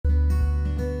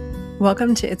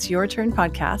Welcome to It's Your Turn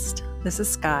podcast. This is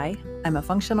Sky. I'm a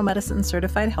functional medicine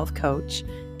certified health coach,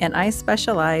 and I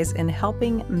specialize in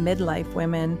helping midlife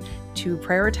women to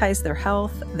prioritize their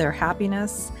health, their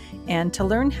happiness, and to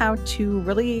learn how to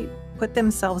really put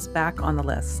themselves back on the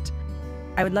list.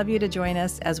 I would love you to join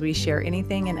us as we share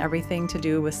anything and everything to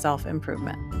do with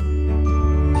self-improvement.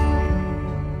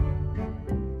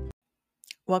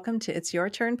 Welcome to It's Your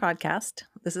Turn podcast.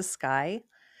 This is Sky.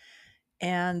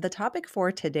 And the topic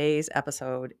for today's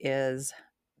episode is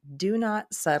do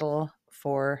not settle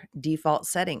for default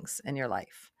settings in your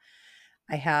life.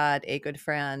 I had a good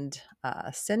friend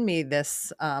send me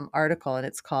this article, and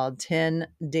it's called 10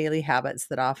 Daily Habits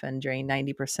That Often Drain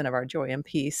 90% of Our Joy and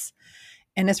Peace.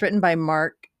 And it's written by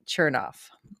Mark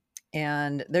Chernoff.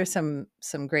 And there's some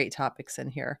great topics in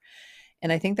here.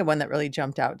 And I think the one that really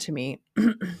jumped out to me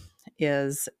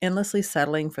is endlessly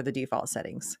settling for the default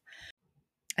settings.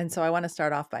 And so I want to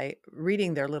start off by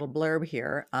reading their little blurb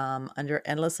here under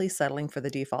endlessly settling for the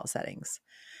default settings.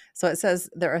 So it says,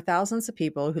 there are thousands of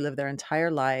people who live their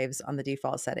entire lives on the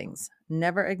default settings,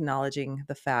 never acknowledging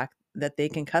the fact that they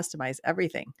can customize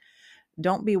everything.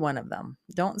 Don't be one of them.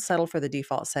 Don't settle for the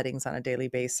default settings on a daily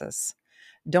basis.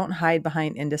 Don't hide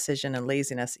behind indecision and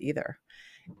laziness either.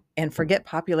 And forget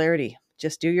popularity.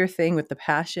 Just do your thing with the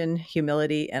passion,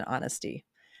 humility, and honesty.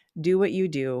 Do what you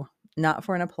do, not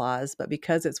for an applause, but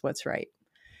because it's what's right.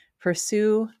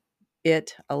 Pursue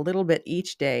it a little bit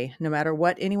each day, no matter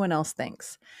what anyone else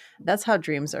thinks. That's how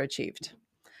dreams are achieved.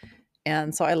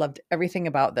 And so I loved everything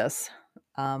about this.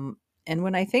 And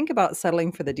when I think about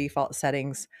settling for the default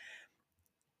settings,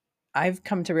 I've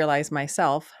come to realize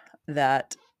myself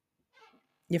that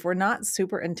if we're not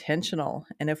super intentional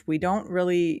and if we don't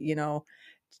really,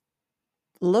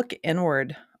 look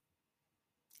inward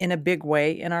in a big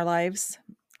way in our lives,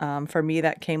 for me,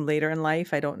 that came later in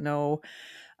life. I don't know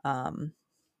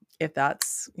if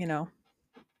that's,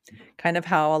 kind of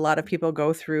how a lot of people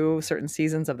go through certain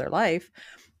seasons of their life.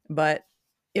 But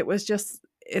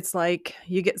it's like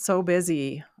you get so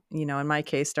busy, in my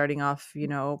case, starting off,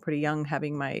 pretty young,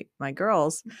 having my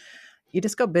girls, you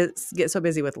just get so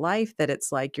busy with life that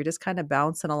it's like you're just kind of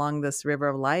bouncing along this river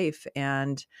of life,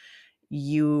 and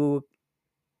you,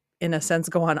 in a sense,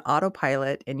 go on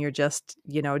autopilot, and you're just,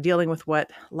 dealing with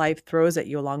what life throws at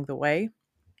you along the way.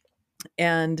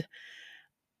 And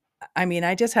I mean,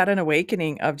 I just had an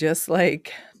awakening of just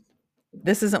like,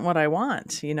 this isn't what I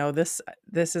want. This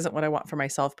isn't what I want for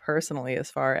myself personally,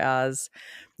 as far as,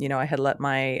 I had let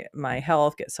my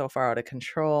health get so far out of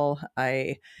control.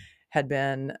 I had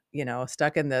been,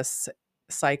 stuck in this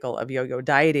cycle of yo-yo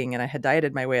dieting, and I had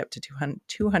dieted my way up to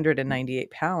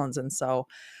 298 pounds. And so,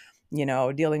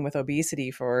 dealing with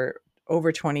obesity for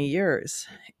over 20 years,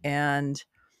 and,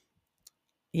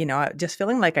 just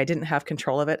feeling like I didn't have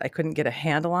control of it. I couldn't get a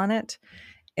handle on it.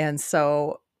 And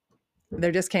so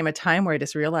there just came a time where I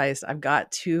just realized I've got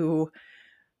to,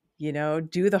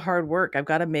 do the hard work. I've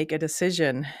got to make a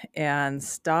decision and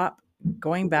stop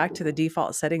going back to the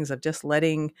default settings of just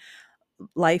letting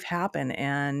life happen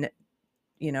and,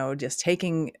 just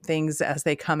taking things as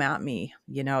they come at me.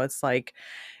 It's like,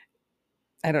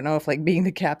 I don't know if like being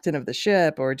the captain of the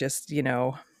ship or just,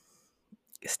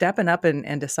 stepping up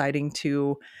and deciding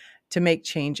to make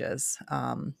changes,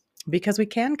 because we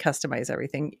can customize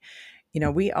everything.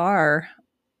 We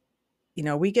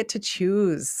get to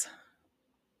choose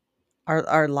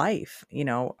our life,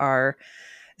 our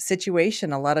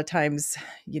situation. A lot of times,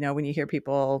 when you hear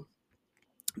people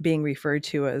being referred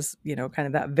to as, kind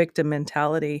of that victim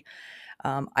mentality,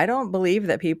 I don't believe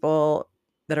that people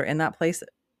that are in that place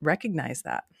recognize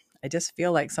that. I just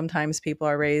feel like sometimes people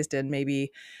are raised in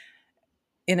maybe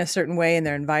in a certain way in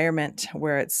their environment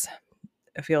where it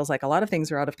feels like a lot of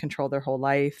things are out of control their whole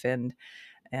life, and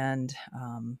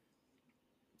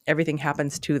everything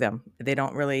happens to them. They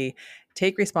don't really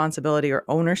take responsibility or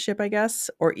ownership, I guess,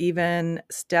 or even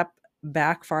step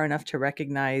back far enough to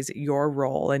recognize your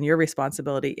role and your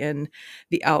responsibility in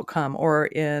the outcome or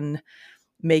in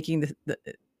making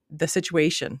the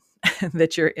situation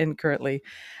that you're in currently.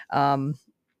 I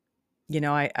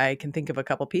can think of a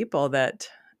couple people that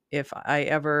if I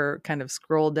ever kind of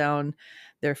scroll down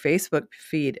their Facebook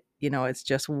feed, it's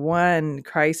just one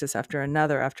crisis after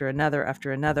another, after another,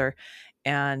 after another.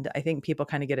 And I think people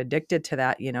kind of get addicted to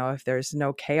that. If there's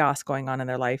no chaos going on in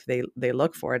their life, they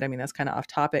look for it. I mean, that's kind of off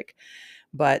topic,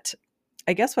 but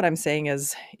I guess what I'm saying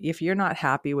is if you're not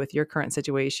happy with your current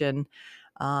situation,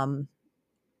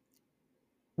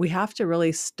 we have to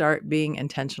really start being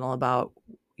intentional about,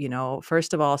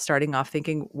 first of all, starting off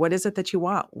thinking, what is it that you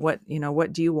want? What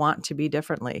do you want to be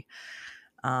differently?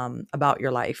 about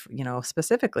your life,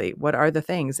 specifically, what are the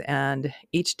things? And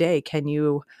each day, can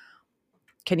you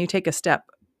take a step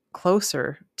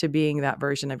closer to being that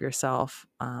version of yourself?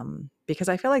 Because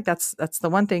I feel like that's the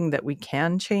one thing that we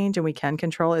can change and we can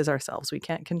control is ourselves. We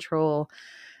can't control,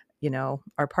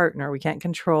 our partner. We can't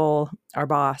control our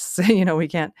boss. We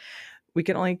can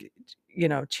only,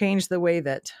 change the way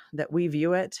that we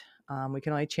view it. We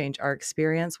can only change our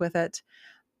experience with it.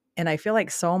 And I feel like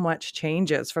so much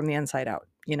changes from the inside out.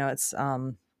 It's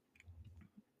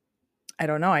I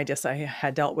don't know. I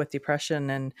had dealt with depression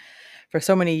and for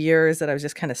so many years that I was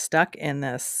just kind of stuck in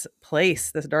this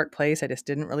place, this dark place. I just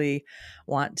didn't really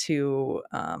want to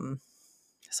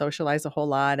socialize a whole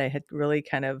lot. I had really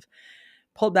kind of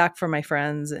pulled back from my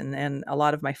friends and a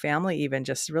lot of my family, even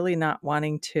just really not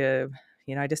wanting to,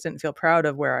 I just didn't feel proud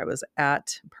of where I was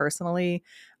at personally.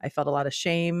 I felt a lot of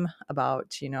shame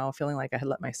about, feeling like I had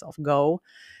let myself go,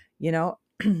 you know,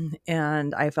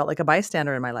 and I felt like a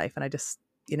bystander in my life. And I just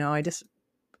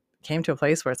came to a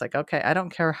place where it's like, okay, I don't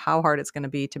care how hard it's going to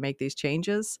be to make these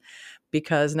changes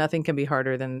because nothing can be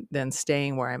harder than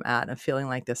staying where I'm at and feeling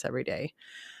like this every day.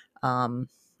 Um,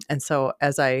 and so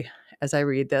as I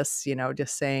read this,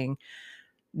 just saying,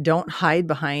 don't hide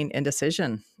behind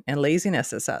indecision and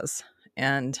laziness, it says.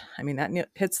 And I mean, that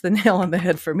hits the nail on the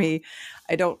head for me.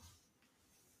 I don't,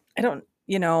 I don't,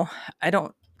 you know, I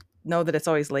don't know that it's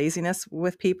always laziness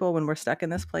with people when we're stuck in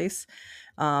this place.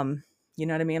 You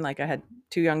know what I mean? Like I had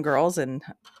two young girls and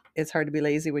it's hard to be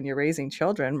lazy when you're raising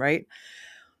children, right?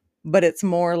 But it's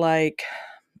more like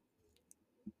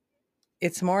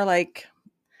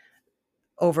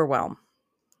overwhelm,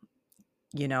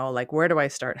 like where do I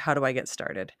start? How do I get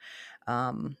started?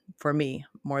 For me,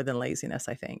 more than laziness,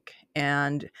 I think.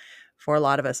 And for a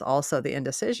lot of us, also the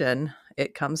indecision,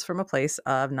 it comes from a place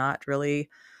of not really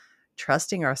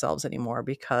trusting ourselves anymore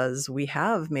because we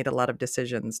have made a lot of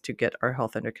decisions to get our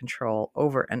health under control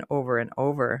over and over and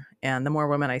over. And the more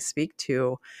women I speak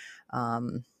to,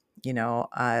 I've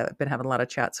been having a lot of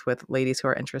chats with ladies who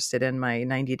are interested in my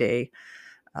 90-day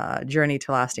journey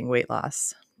to lasting weight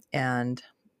loss. And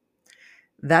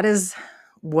that is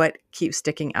what keeps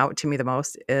sticking out to me the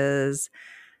most is,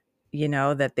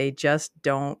 that they just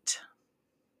don't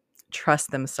trust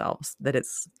themselves that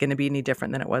it's going to be any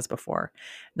different than it was before.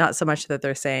 Not so much that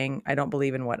they're saying, I don't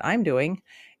believe in what I'm doing.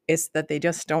 It's that they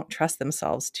just don't trust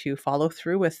themselves to follow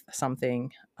through with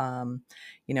something. A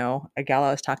gal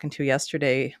I was talking to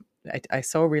yesterday, I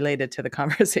so related to the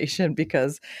conversation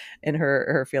because in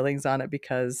her feelings on it,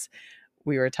 because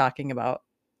we were talking about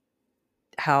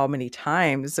how many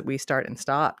times we start and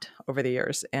stopped over the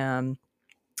years and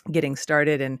getting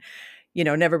started and,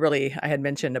 never really, I had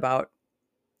mentioned about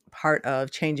part of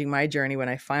changing my journey when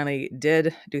I finally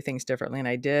did do things differently and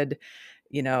I did,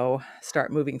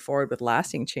 start moving forward with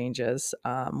lasting changes.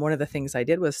 One of the things I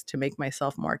did was to make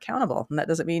myself more accountable. And that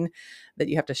doesn't mean that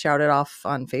you have to shout it off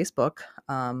on Facebook.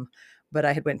 But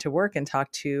I had went to work and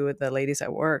talked to the ladies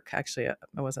at work. Actually, it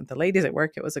wasn't the ladies at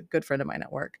work. It was a good friend of mine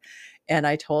at work. And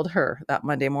I told her that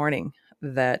Monday morning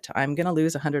that I'm going to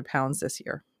lose 100 pounds this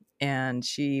year. And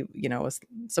she, was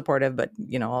supportive, but,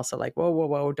 also like, whoa, whoa,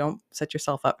 whoa, don't set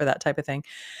yourself up for that type of thing.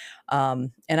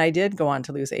 And I did go on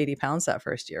to lose 80 pounds that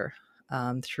first year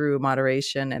through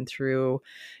moderation and through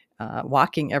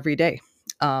walking every day.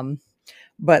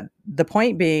 But the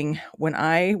point being, when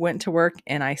I went to work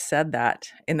and I said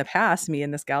that in the past, me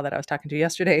and this gal that I was talking to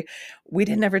yesterday, we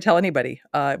didn't ever tell anybody.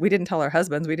 We didn't tell our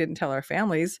husbands. We didn't tell our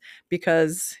families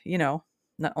because,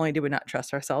 not only do we not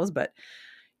trust ourselves, but,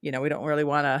 we don't really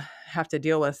want to have to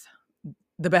deal with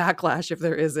the backlash if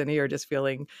there is any, or just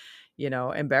feeling,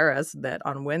 embarrassed that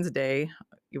on Wednesday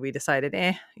we decided,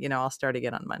 I'll start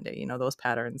again on Monday, those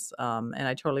patterns. And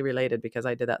I totally related because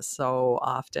I did that so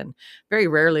often. Very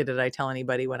rarely did I tell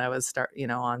anybody when I was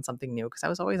on something new because I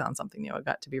was always on something new. It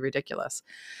got to be ridiculous.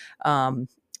 And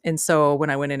so when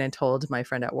I went in and told my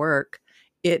friend at work,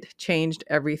 it changed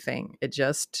everything. It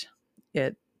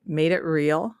made it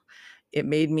real. It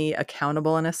made me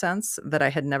accountable in a sense that I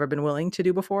had never been willing to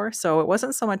do before. So it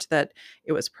wasn't so much that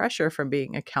it was pressure from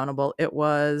being accountable. It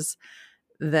was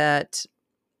that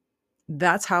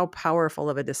that's how powerful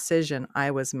of a decision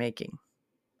I was making.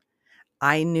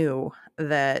 I knew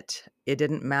that it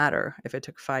didn't matter if it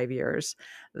took 5 years,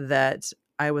 that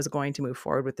I was going to move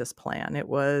forward with this plan.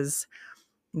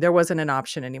 There wasn't an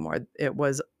option anymore.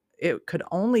 It could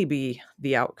only be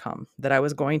the outcome that I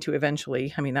was going to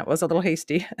eventually. I mean, that was a little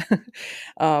hasty,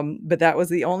 but that was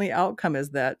the only outcome,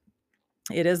 is that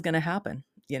it is going to happen.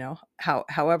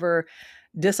 However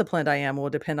disciplined I am will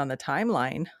depend on the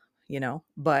timeline,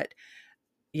 but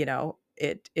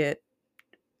it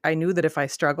I knew that if I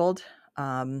struggled,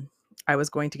 I was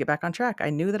going to get back on track. I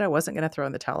knew that I wasn't going to throw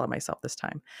in the towel on myself this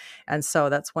time. And so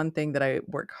that's one thing that I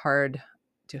work hard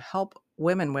to help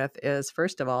women with is,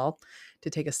 first of all, to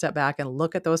take a step back and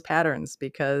look at those patterns,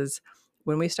 because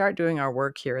when we start doing our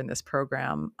work here in this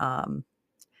program,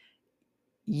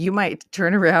 you might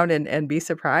turn around and be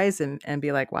surprised and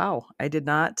be like, wow, I did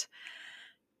not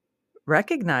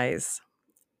recognize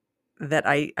that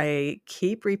I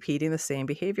keep repeating the same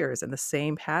behaviors and the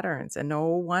same patterns. And no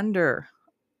wonder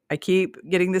I keep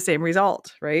getting the same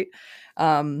result, right?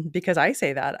 Because I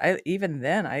say that. Even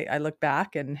then I look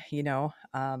back and,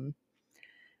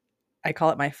 I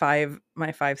call it my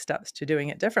five steps to doing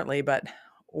it differently. But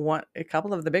a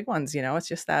couple of the big ones, it's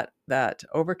just that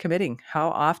overcommitting. How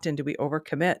often do we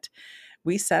overcommit?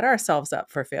 We set ourselves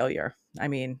up for failure. I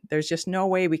mean, there's just no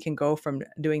way we can go from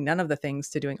doing none of the things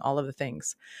to doing all of the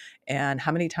things. And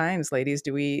how many times, ladies,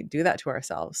 do we do that to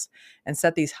ourselves and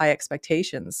set these high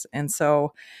expectations? And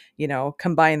so,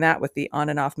 combine that with the on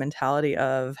and off mentality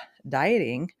of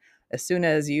dieting. As soon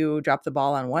as you drop the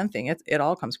ball on one thing, it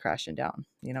all comes crashing down.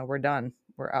 We're done,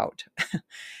 we're out.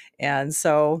 And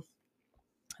so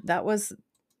that was,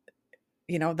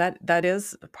 that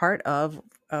is part of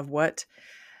what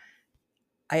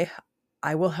I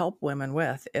I will help women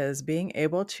with, is being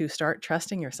able to start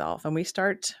trusting yourself. And we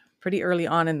start pretty early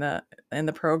on in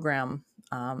the program,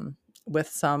 with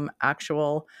some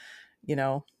actual, you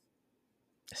know,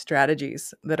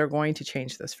 strategies that are going to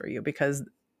change this for you, because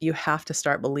you have to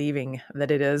start believing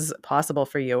that it is possible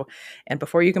for you. And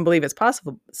before you can believe it's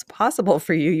possible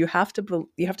for you, you have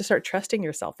to start trusting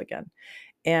yourself again.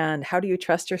 And how do you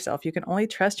trust yourself? You can only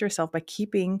trust yourself by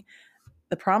keeping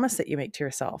the promise that you make to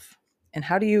yourself. And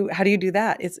how do you do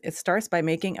that? It starts by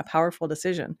making a powerful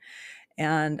decision.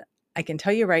 And I can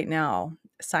tell you right now,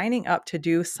 signing up to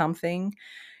do something,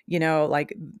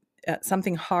 like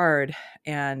something hard,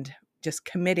 and just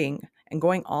committing and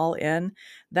going all in,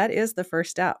 that is the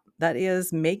first step. That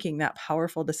is making that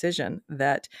powerful decision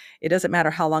that it doesn't matter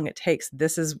how long it takes.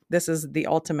 This is the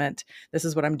ultimate. This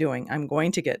is what I'm doing. I'm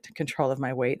going to get control of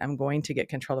my weight. I'm going to get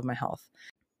control of my health.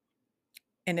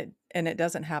 And it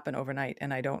doesn't happen overnight,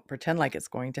 and I don't pretend like it's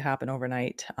going to happen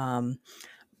overnight.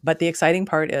 But the exciting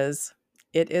part is,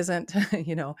 it isn't,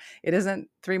 it isn't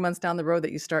 3 months down the road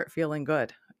that you start feeling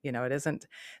good. It isn't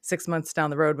 6 months down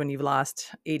the road when you've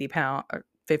lost 80 pounds or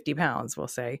 50 pounds, we'll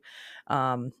say,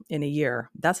 in a year.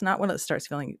 That's not when it starts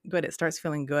feeling good. It starts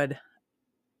feeling good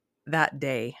that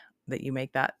day that you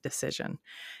make that decision.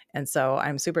 And so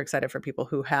I'm super excited for people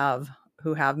who have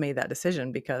made that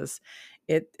decision, because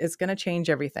it's going to change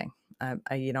everything. I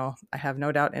have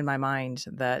no doubt in my mind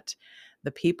that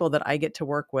the people that I get to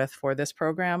work with for this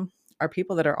program are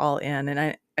people that are all in. And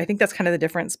I think that's kind of the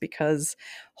difference, because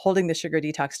holding the sugar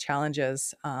detox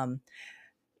challenges,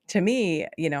 to me,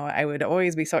 I would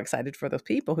always be so excited for those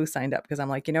people who signed up, because I'm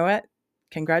like, you know what?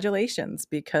 Congratulations,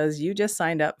 because you just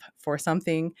signed up for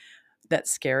something that's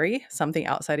scary, something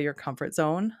outside of your comfort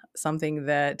zone, something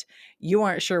that you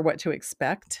aren't sure what to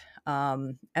expect.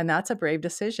 And that's a brave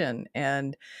decision.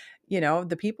 And,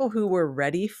 the people who were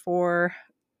really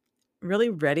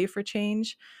ready for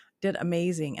change did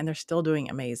amazing, and they're still doing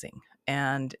amazing.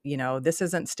 And, this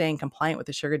isn't staying compliant with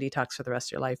the sugar detox for the rest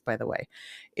of your life, by the way.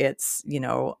 It's,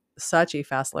 such a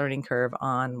fast learning curve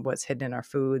on what's hidden in our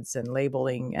foods and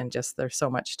labeling, and just there's so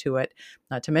much to it.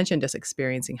 Not to mention just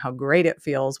experiencing how great it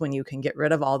feels when you can get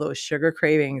rid of all those sugar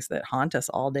cravings that haunt us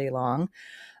all day long.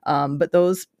 But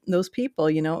those people,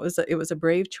 it was a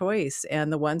brave choice,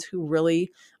 and the ones who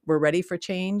really were ready for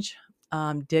change,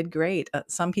 did great.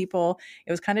 Some people,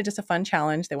 it was kind of just a fun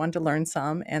challenge. They wanted to learn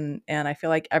some, and I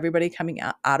feel like everybody coming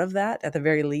out of that, at the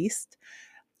very least,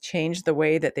 changed the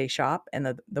way that they shop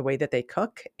and the way that they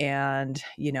cook. And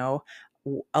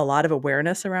a lot of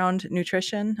awareness around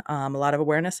nutrition, a lot of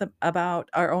awareness about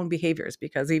our own behaviors,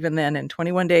 because even then, in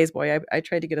 21 days, boy, I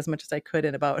tried to get as much as I could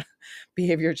in about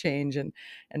behavior change, and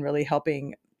really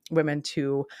helping women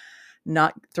to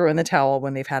not throw in the towel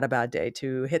when they've had a bad day,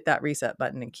 to hit that reset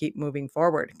button and keep moving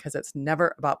forward, because it's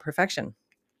never about perfection.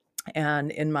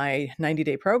 And in my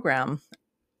 90-day program,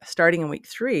 starting in week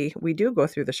 3, we do go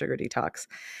through the sugar detox.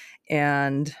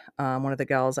 And one of the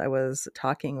gals I was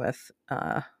talking with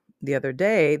the other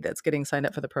day, that's getting signed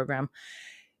up for the program,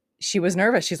 she was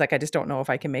nervous. She's like, I just don't know if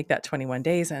I can make that 21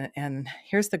 days. And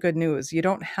here's the good news. You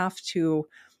don't have to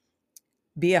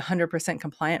be 100%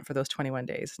 compliant for those 21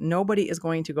 days. Nobody is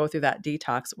going to go through that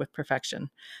detox with perfection.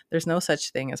 There's no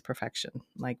such thing as perfection.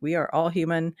 Like, we are all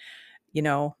human.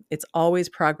 It's always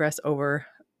progress over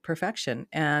perfection.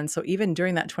 And so even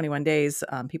during that 21 days,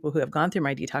 people who have gone through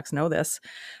my detox know this.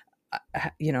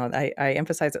 I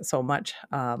emphasize it so much.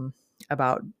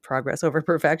 about progress over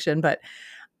perfection, but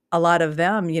a lot of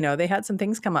them, they had some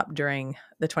things come up during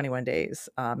the 21 days.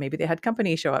 Maybe they had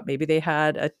company show up. Maybe they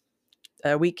had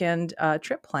a weekend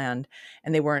trip planned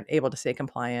and they weren't able to stay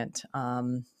compliant,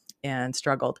 and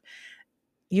struggled.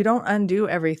 You don't undo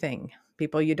everything,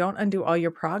 people. You don't undo all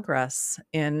your progress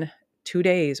in 2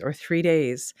 days or 3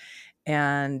 days.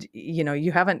 And you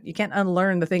can't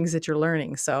unlearn the things that you're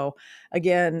learning. So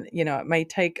again, it might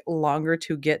take longer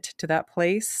to get to that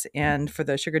place. And for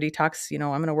the sugar detox, I'm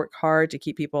going to work hard to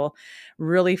keep people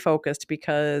really focused,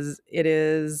 because it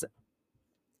is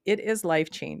life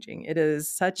changing. It is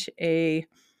such a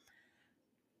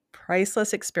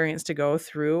priceless experience to go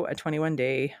through a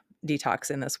 21-day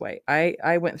detox in this way.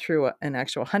 I went through an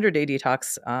actual 100-day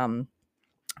detox,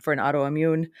 for an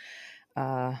autoimmune.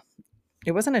 Uh,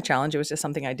 it wasn't a challenge. It was just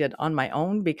something I did on my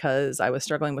own because I was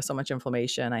struggling with so much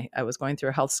inflammation. I was going through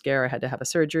a health scare. I had to have a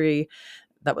surgery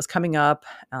that was coming up,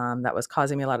 that was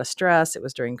causing me a lot of stress. It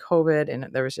was during COVID, and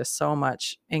there was just so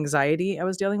much anxiety I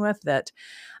was dealing with that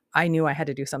I knew I had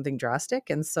to do something drastic.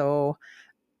 And so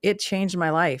it changed my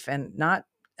life. And not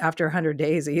after 100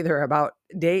 days either. About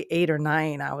day 8 or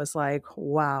 9, I was like,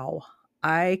 wow,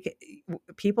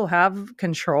 people have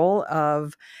control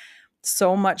of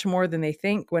so much more than they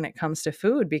think when it comes to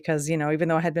food. Because even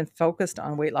though I had been focused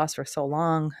on weight loss for so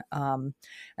long,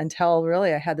 until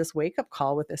really I had this wake up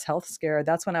call with this health scare,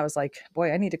 that's when I was like,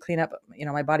 boy, I need to clean up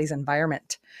my body's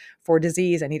environment for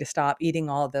disease. I need to stop eating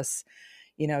all this,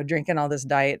 drinking all this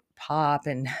diet pop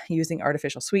and using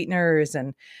artificial sweeteners,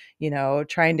 and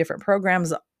trying different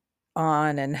programs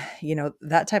on, and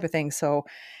that type of thing. So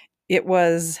it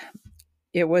was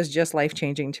it was just life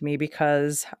changing to me,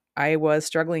 because I was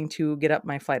struggling to get up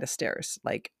my flight of stairs.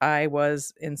 Like, I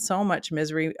was in so much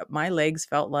misery. My legs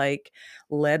felt like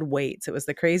lead weights. It was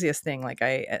the craziest thing. Like,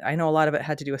 I know a lot of it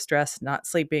had to do with stress, not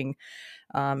sleeping,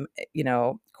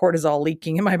 cortisol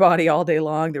leaking in my body all day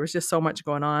long. There was just so much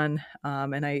going on.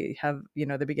 And I have,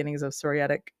 the beginnings of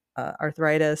psoriatic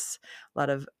arthritis, a lot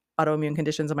of autoimmune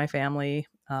conditions in my family.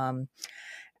 And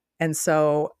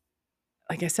so,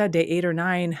 like I said, day 8 or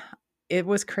 9, it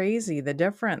was crazy, the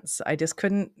difference. I just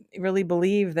couldn't really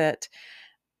believe that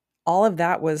all of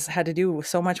that had to do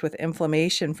so much with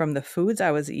inflammation from the foods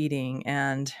I was eating.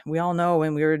 And we all know,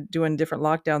 when we were doing different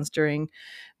lockdowns during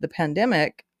the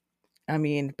pandemic, I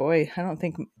mean, boy, I don't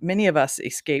think many of us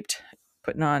escaped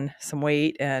putting on some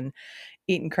weight and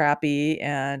eating crappy.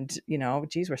 And,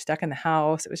 geez, we're stuck in the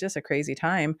house. It was just a crazy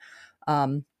time.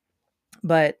 Um,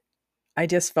 but I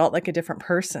just felt like a different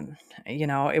person.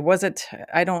 It wasn't,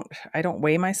 I don't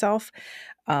weigh myself.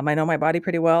 I know my body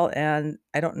pretty well. And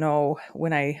I don't know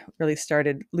when I really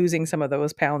started losing some of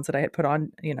those pounds that I had put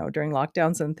on, during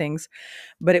lockdowns and things,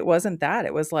 but it wasn't that.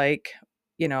 It was like,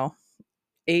 you know,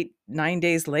 8, 9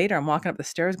 days later, I'm walking up the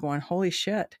stairs going, holy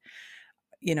shit,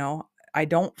 you know, I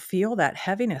don't feel that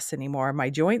heaviness anymore. My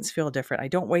joints feel different. I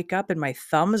don't wake up and my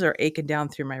thumbs are aching down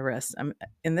through my wrists.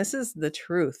 And this is the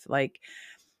truth. Like,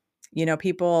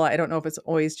 people, I don't know if it's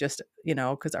always just,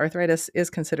 because arthritis is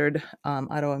considered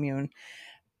autoimmune.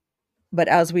 But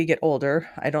as we get older,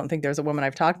 I don't think there's a woman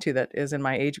I've talked to that is in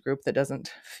my age group that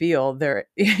doesn't feel their,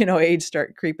 age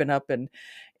start creeping up,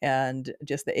 and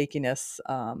just the achiness,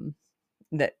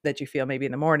 that you feel maybe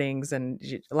in the mornings, and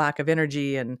lack of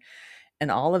energy, and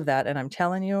all of that. And I'm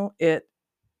telling you, it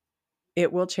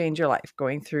will change your life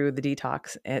going through the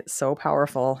detox. It's so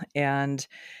powerful. And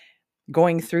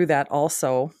going through that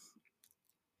also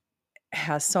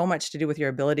has so much to do with your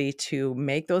ability to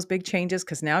make those big changes,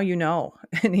 because now and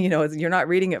you're not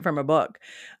reading it from a book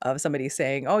of somebody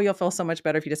saying, oh, you'll feel so much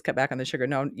better if you just cut back on the sugar.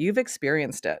 No, you've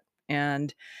experienced it.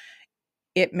 And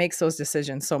it makes those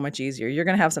decisions so much easier. You're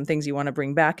going to have some things you want to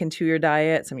bring back into your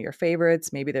diet, some of your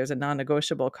favorites. Maybe there's a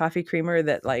non-negotiable coffee creamer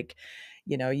that, like,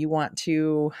 you want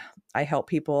to. I help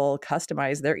people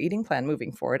customize their eating plan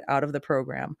moving forward out of the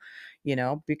program,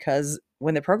 because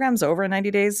when the program's over in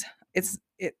 90 days,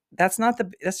 that's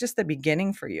just the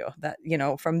beginning for you. That,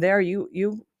 from there,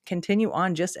 you continue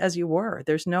on just as you were.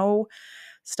 There's no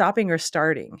stopping or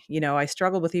starting. I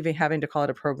struggled with even having to call it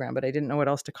a program, but I didn't know what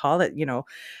else to call it.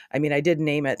 I mean, I did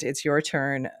name it It's Your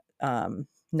Turn,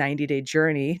 90-day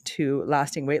journey to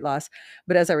lasting weight loss.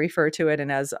 But as I refer to it,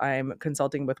 and as I'm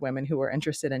consulting with women who are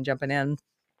interested in jumping in,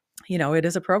 it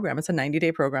is a program. It's a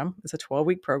 90-day program. It's a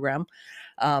 12-week program.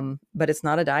 But it's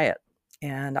not a diet.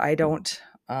 And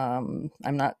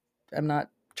I'm not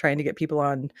trying to get people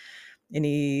on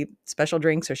any special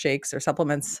drinks or shakes or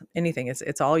supplements, anything.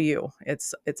 It's all you.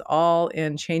 It's all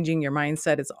in changing your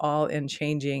mindset. It's all in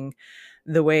changing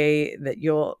the way that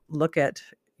you'll look at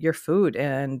your food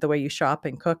and the way you shop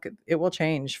and cook, it will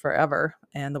change forever,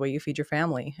 and the way you feed your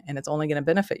family, and it's only going to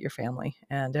benefit your family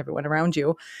and everyone around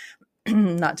you.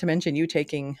 Not to mention you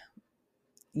taking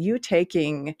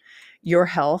your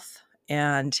health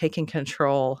and taking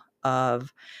control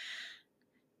of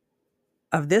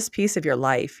this piece of your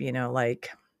life, like,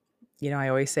 I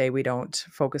always say we don't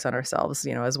focus on ourselves,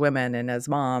 as women and as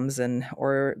moms, and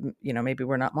or maybe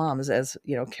we're not moms, as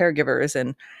caregivers,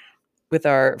 and with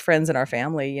our friends and our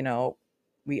family,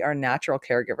 we are natural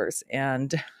caregivers,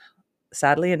 and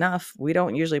sadly enough, we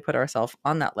don't usually put ourselves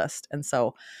on that list. And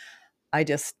so I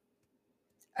just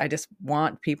I just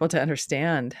want people to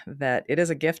understand that it is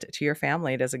a gift to your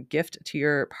family. It is a gift to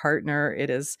your partner. It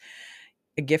is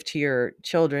a gift to your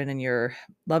children and your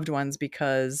loved ones,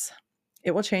 because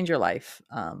it will change your life.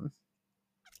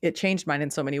 It changed mine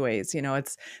in so many ways.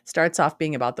 It starts off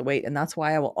being about the weight. And that's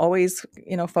why I will always,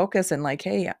 focus and like,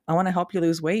 hey, I want to help you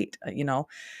lose weight.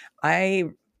 I,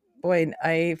 boy,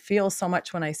 I feel so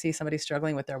much when I see somebody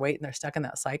struggling with their weight and they're stuck in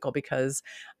that cycle, because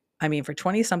I mean, for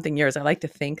 20 something years, I like to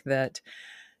think that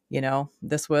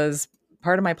this was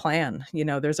part of my plan.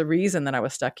 There's a reason that I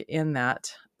was stuck in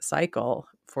that cycle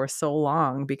for so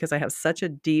long, because I have such a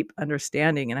deep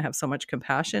understanding and I have so much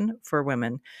compassion for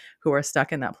women who are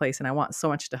stuck in that place. And I want so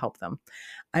much to help them.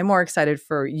 I'm more excited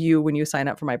for you when you sign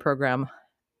up for my program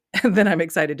than I'm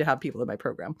excited to have people in my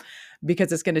program,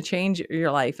 because it's going to change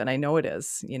your life. And I know it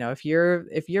is. If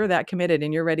you're that committed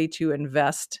and you're ready to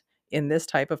invest in this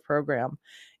type of program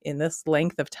in this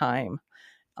length of time,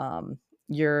 um,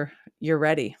 you're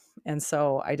ready. And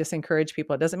so I just encourage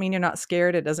people. It doesn't mean you're not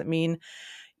scared. It doesn't mean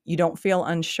you don't feel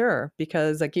unsure,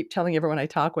 because I keep telling everyone I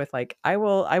talk with, like, I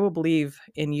will believe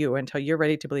in you until you're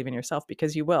ready to believe in yourself,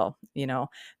 because you will.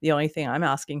 The only thing I'm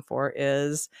asking for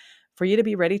is for you to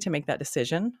be ready to make that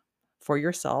decision for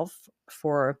yourself,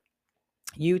 for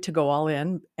you to go all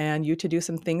in, and you to do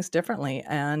some things differently.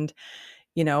 And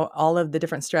all of the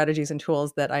different strategies and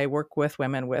tools that I work with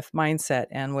women with, mindset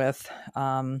and with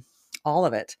all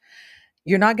of it.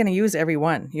 You're not going to use every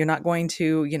one. You're not going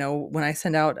to, when I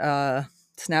send out a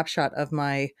snapshot of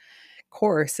my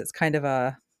course, it's kind of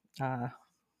a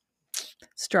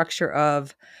structure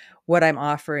of what I'm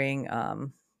offering,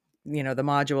 the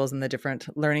modules and the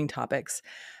different learning topics.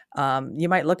 You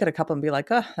might look at a couple and be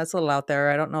like, oh, that's a little out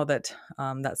there. I don't know that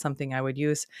that's something I would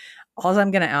use. All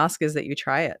I'm going to ask is that you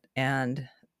try it, and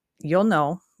you'll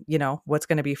know, what's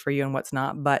going to be for you and what's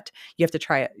not. But you have to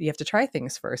try it. You have to try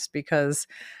things first, because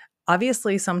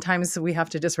obviously sometimes we have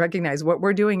to just recognize what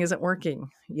we're doing isn't working,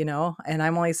 and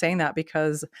I'm only saying that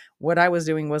because what I was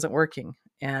doing wasn't working.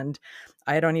 And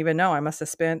I don't even know, I must have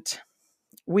spent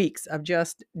weeks of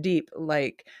just deep,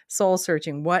 like, soul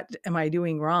searching. What am I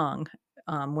doing wrong?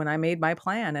 When I made my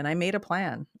plan, and I made a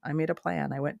plan. I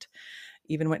went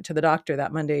to the doctor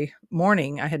that Monday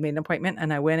morning. I had made an appointment,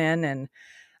 and I went in, and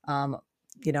um,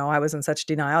 I was in such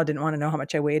denial. Didn't want to know how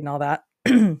much I weighed and all that.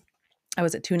 I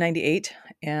was at 298,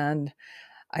 and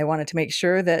I wanted to make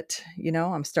sure that,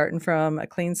 I'm starting from a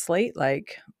clean slate.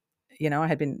 Like, I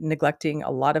had been neglecting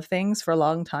a lot of things for a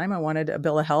long time. I wanted a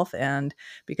bill of health, and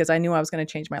because I knew I was going to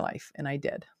change my life, and I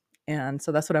did. And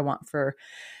so that's what I want for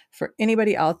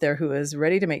anybody out there who is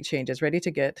ready to make changes, ready to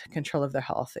get control of their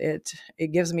health. It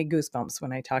gives me goosebumps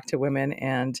when I talk to women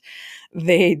and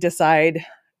they decide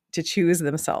to choose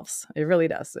themselves. It really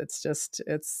does.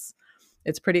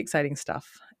 It's pretty exciting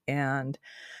stuff. And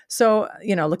so,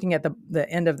 looking at the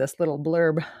end of this little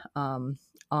blurb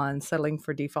on settling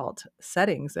for default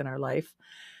settings in our life,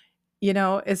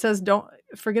 it says, don't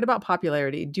forget about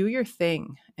popularity. Do your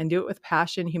thing, and do it with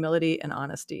passion, humility, and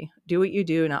honesty. Do what you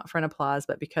do, not for an applause,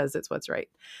 but because it's what's right.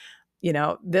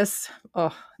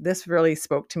 This really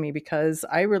spoke to me, because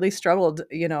I really struggled.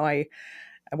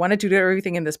 I wanted to do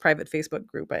everything in this private Facebook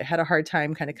group. I had a hard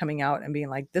time kind of coming out and being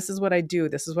like, this is what I do.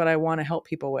 This is what I want to help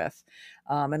people with.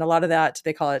 And a lot of that,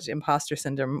 they call it imposter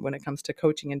syndrome when it comes to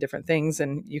coaching and different things.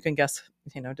 And you can guess,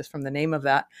 just from the name of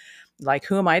that, like,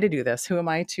 who am I to do this? Who am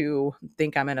I to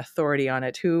think I'm an authority on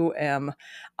it? Who am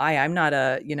I? I'm not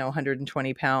a,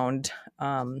 120-pound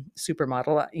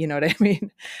supermodel. You know what I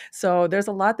mean? So there's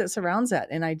a lot that surrounds that.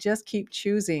 And I just keep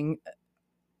choosing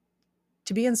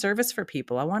to be in service for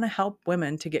people. I want to help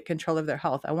women to get control of their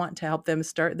health. I want to help them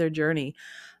start their journey.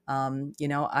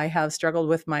 I have struggled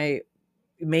with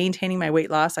maintaining my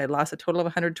weight loss. I lost a total of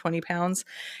 120 pounds,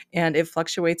 and it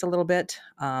fluctuates a little bit.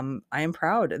 I am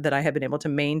proud that I have been able to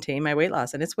maintain my weight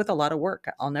loss, and it's with a lot of work.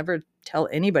 I'll never tell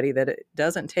anybody that it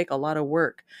doesn't take a lot of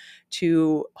work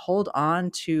to hold on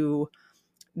to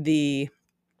the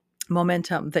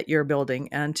momentum that you're building,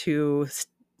 and to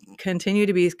continue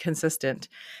to be consistent.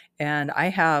 And I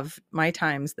have my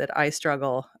times that I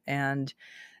struggle, and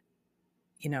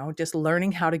just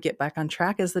learning how to get back on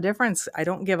track is the difference. I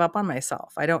don't give up on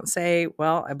myself. I don't say,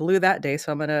 well, I blew that day,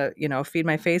 so I'm going to, feed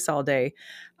my face all day.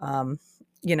 Um,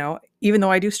 Even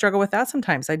though I do struggle with that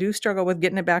sometimes, I do struggle with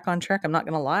getting it back on track. I'm not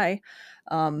going to lie.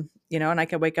 And I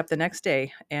could wake up the next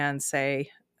day and say,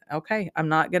 okay, I'm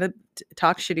not going to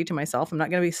talk shitty to myself. I'm not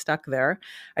going to be stuck there.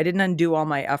 I didn't undo all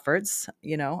my efforts.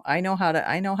 I know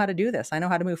how to do this. I know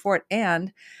how to move forward.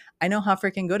 And I know how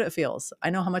freaking good it feels.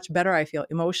 I know how much better I feel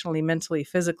emotionally, mentally,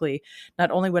 physically,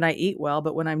 not only when I eat well,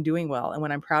 but when I'm doing well and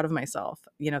when I'm proud of myself.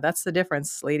 That's the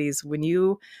difference, ladies. When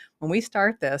we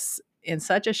start this in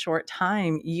such a short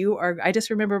time, I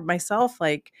just remember myself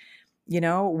like,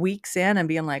 weeks in and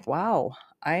being like, wow,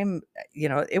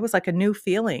 it was like a new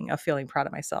feeling of feeling proud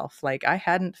of myself. Like I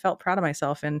hadn't felt proud of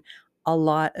myself in a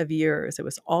lot of years. It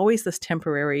was always this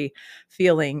temporary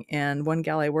feeling. And one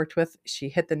gal I worked with, she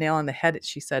hit the nail on the head.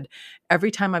 She said, every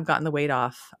time I've gotten the weight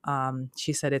off,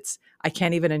 she said, I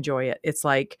can't even enjoy it. It's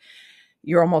like,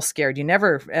 you're almost scared. You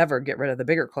never ever get rid of the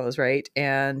bigger clothes, right?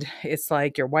 And it's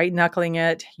like you're white knuckling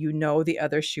it. The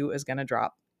other shoe is going to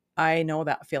drop. I know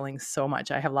that feeling so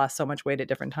much. I have lost so much weight at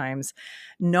different times,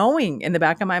 knowing in the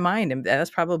back of my mind, and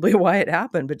that's probably why it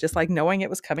happened, but just like knowing it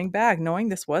was coming back,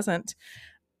 knowing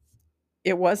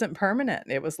it wasn't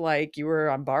permanent. It was like you were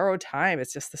on borrowed time.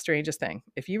 It's just the strangest thing.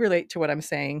 If you relate to what I'm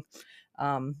saying,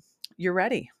 um, you're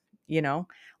ready. You know,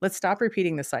 let's stop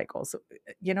repeating the cycles.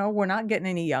 We're not getting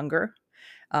any younger.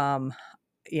 Um,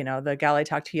 the gal I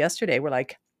talked to yesterday, we're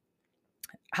like,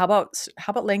 how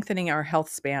about lengthening our health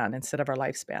span instead of our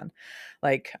lifespan?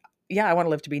 Like, yeah, I want to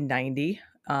live to be 90.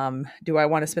 Do I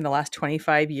want to spend the last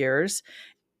 25 years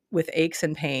with aches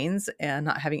and pains and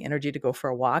not having energy to go for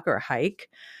a walk or a hike,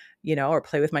 or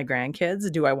play with my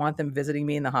grandkids? Do I want them visiting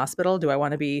me in the hospital? Do I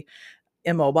want to be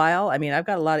immobile? I mean, I've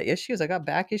got a lot of issues. I got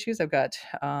back issues. I've got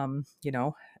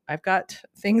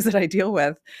things that I deal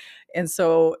with. And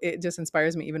so it just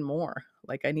inspires me even more.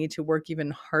 Like I need to work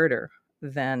even harder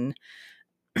than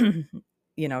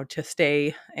to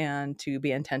stay and to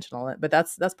be intentional. But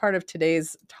that's part of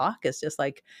today's talk, is just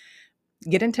like,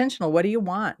 get intentional. What do you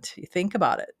want? Think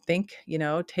about it. Think,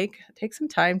 take some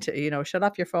time to, shut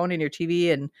off your phone and your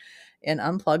TV and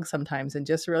unplug sometimes, and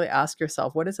just really ask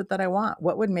yourself, what is it that I want?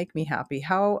 What would make me happy?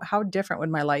 How different would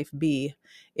my life be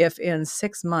if in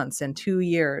 6 months and 2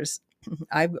 years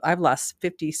I've lost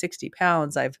 50, 60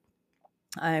 pounds.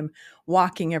 I'm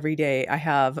walking every day. I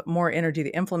have more energy.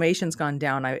 The inflammation's gone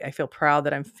down. I feel proud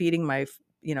that I'm feeding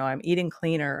I'm eating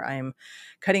cleaner. I'm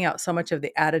cutting out so much of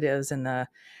the additives and the,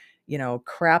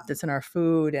 crap that's in our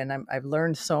food. And I've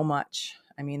learned so much.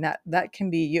 I mean, that can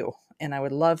be you. And I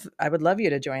would love you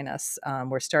to join us.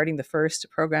 We're starting the first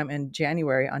program in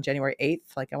January, on January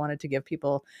 8th. Like I wanted to give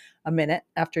people a minute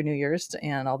after New Year's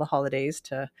and all the holidays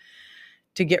to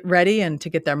get ready and to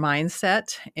get their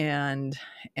mindset and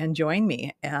join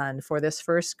me. And for this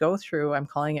first go through, I'm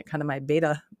calling it kind of my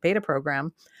beta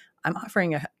program. I'm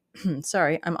offering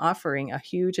I'm offering a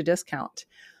huge discount.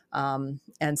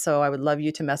 And so I would love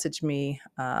you to message me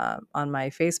on my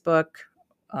Facebook,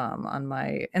 on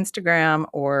my Instagram,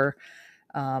 or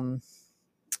um,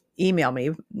 email me,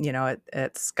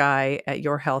 at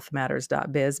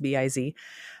sky@yourhealthmatters.biz, biz.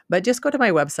 But just go to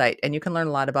my website and you can learn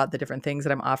a lot about the different things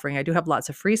that I'm offering. I do have lots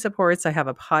of free supports. I have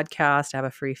a podcast. I have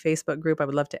a free Facebook group I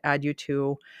would love to add you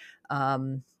to.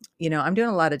 Um, I'm doing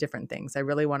a lot of different things. I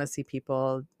really want to see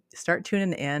people start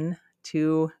tuning in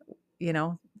to, you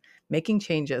know, making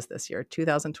changes this year,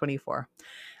 2024.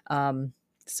 Um,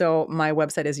 so my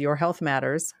website is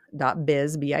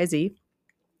yourhealthmatters.biz, biz.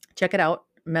 Check it out.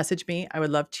 Message me. I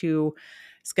would love to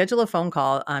schedule a phone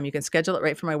call. You can schedule it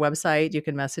right from my website. You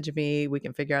can message me. We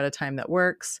can figure out a time that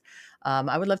works.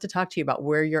 I would love to talk to you about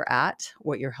where you're at,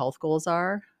 what your health goals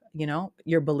are,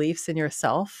 your beliefs in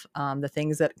yourself, the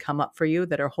things that come up for you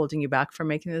that are holding you back from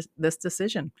making this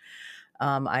decision.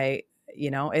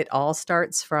 It all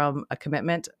starts from a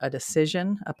commitment, a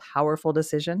decision, a powerful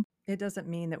decision. It doesn't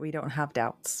mean that we don't have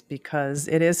doubts, because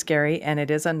it is scary and it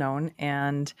is unknown.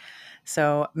 And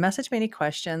so message me any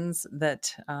questions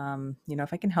that,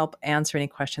 if I can help answer any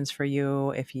questions for you,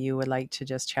 if you would like to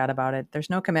just chat about it. There's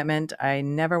no commitment. I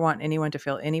never want anyone to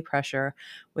feel any pressure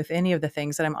with any of the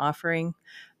things that I'm offering.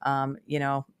 Um, you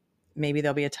know, Maybe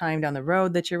there'll be a time down the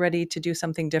road that you're ready to do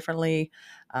something differently.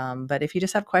 But if you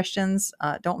just have questions,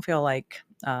 don't feel like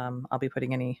I'll be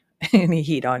putting any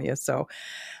heat on you. So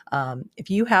if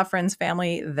you have friends,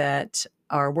 family that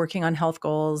are working on health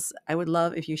goals, I would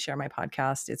love if you share my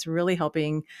podcast. It's really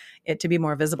helping it to be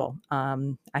more visible.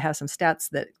 I have some stats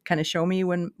that kind of show me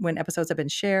when episodes have been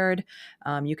shared.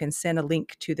 You can send a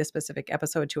link to this specific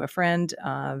episode to a friend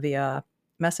via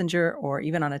Messenger or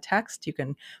even on a text. You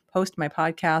can post my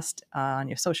podcast on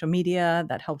your social media.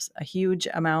 That helps a huge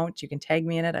amount. You can tag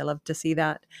me in it. I love to see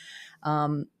that.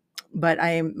 Um, but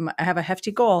I have a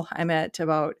hefty goal. I'm at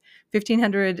about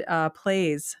 1,500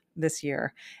 plays this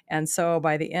year. And so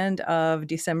by the end of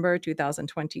December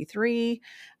 2023,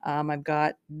 I've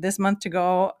got this month to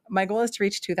go. My goal is to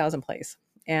reach 2,000 plays.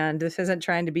 And this isn't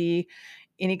trying to be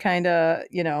any kind of,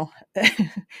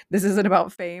 this isn't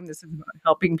about fame. This is about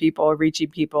helping people, reaching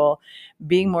people,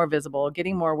 being more visible,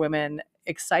 getting more women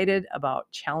excited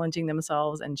about challenging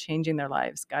themselves and changing their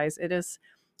lives. Guys,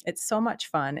 it's so much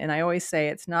fun. And I always say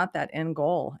it's not that end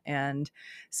goal. And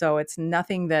so it's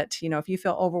nothing that, if you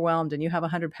feel overwhelmed and you have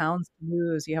 100 pounds to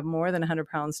lose, you have more than 100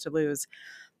 pounds to lose,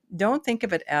 don't think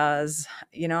of it as,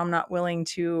 I'm not willing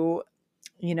to,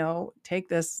 take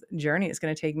this journey. It's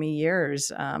going to take me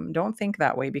years. Don't think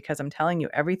that way, because I'm telling you,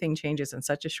 everything changes in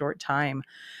such a short time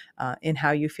in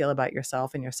how you feel about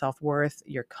yourself and your self-worth,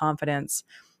 your confidence,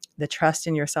 the trust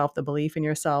in yourself, the belief in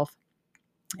yourself.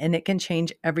 And it can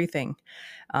change everything.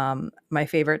 My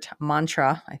favorite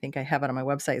mantra, I think I have it on my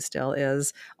website still,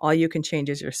 is all you can change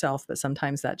is yourself, but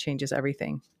sometimes that changes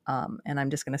everything. And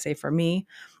I'm just going to say, for me,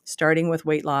 starting with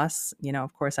weight loss,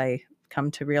 of course, I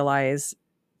come to realize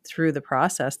through the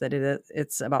process that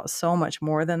it's about so much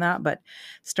more than that. But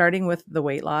starting with the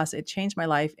weight loss, it changed my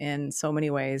life in so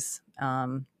many ways.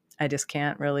 I just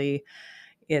can't really,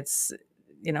 it's,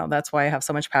 that's why I have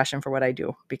so much passion for what I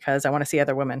do, because I want to see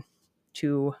other women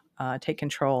to take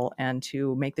control and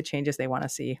to make the changes they want to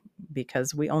see,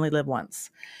 because we only live once.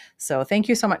 So thank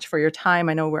you so much for your time.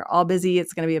 I know we're all busy.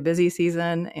 It's going to be a busy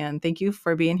season, and thank you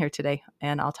for being here today,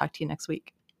 and I'll talk to you next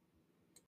week.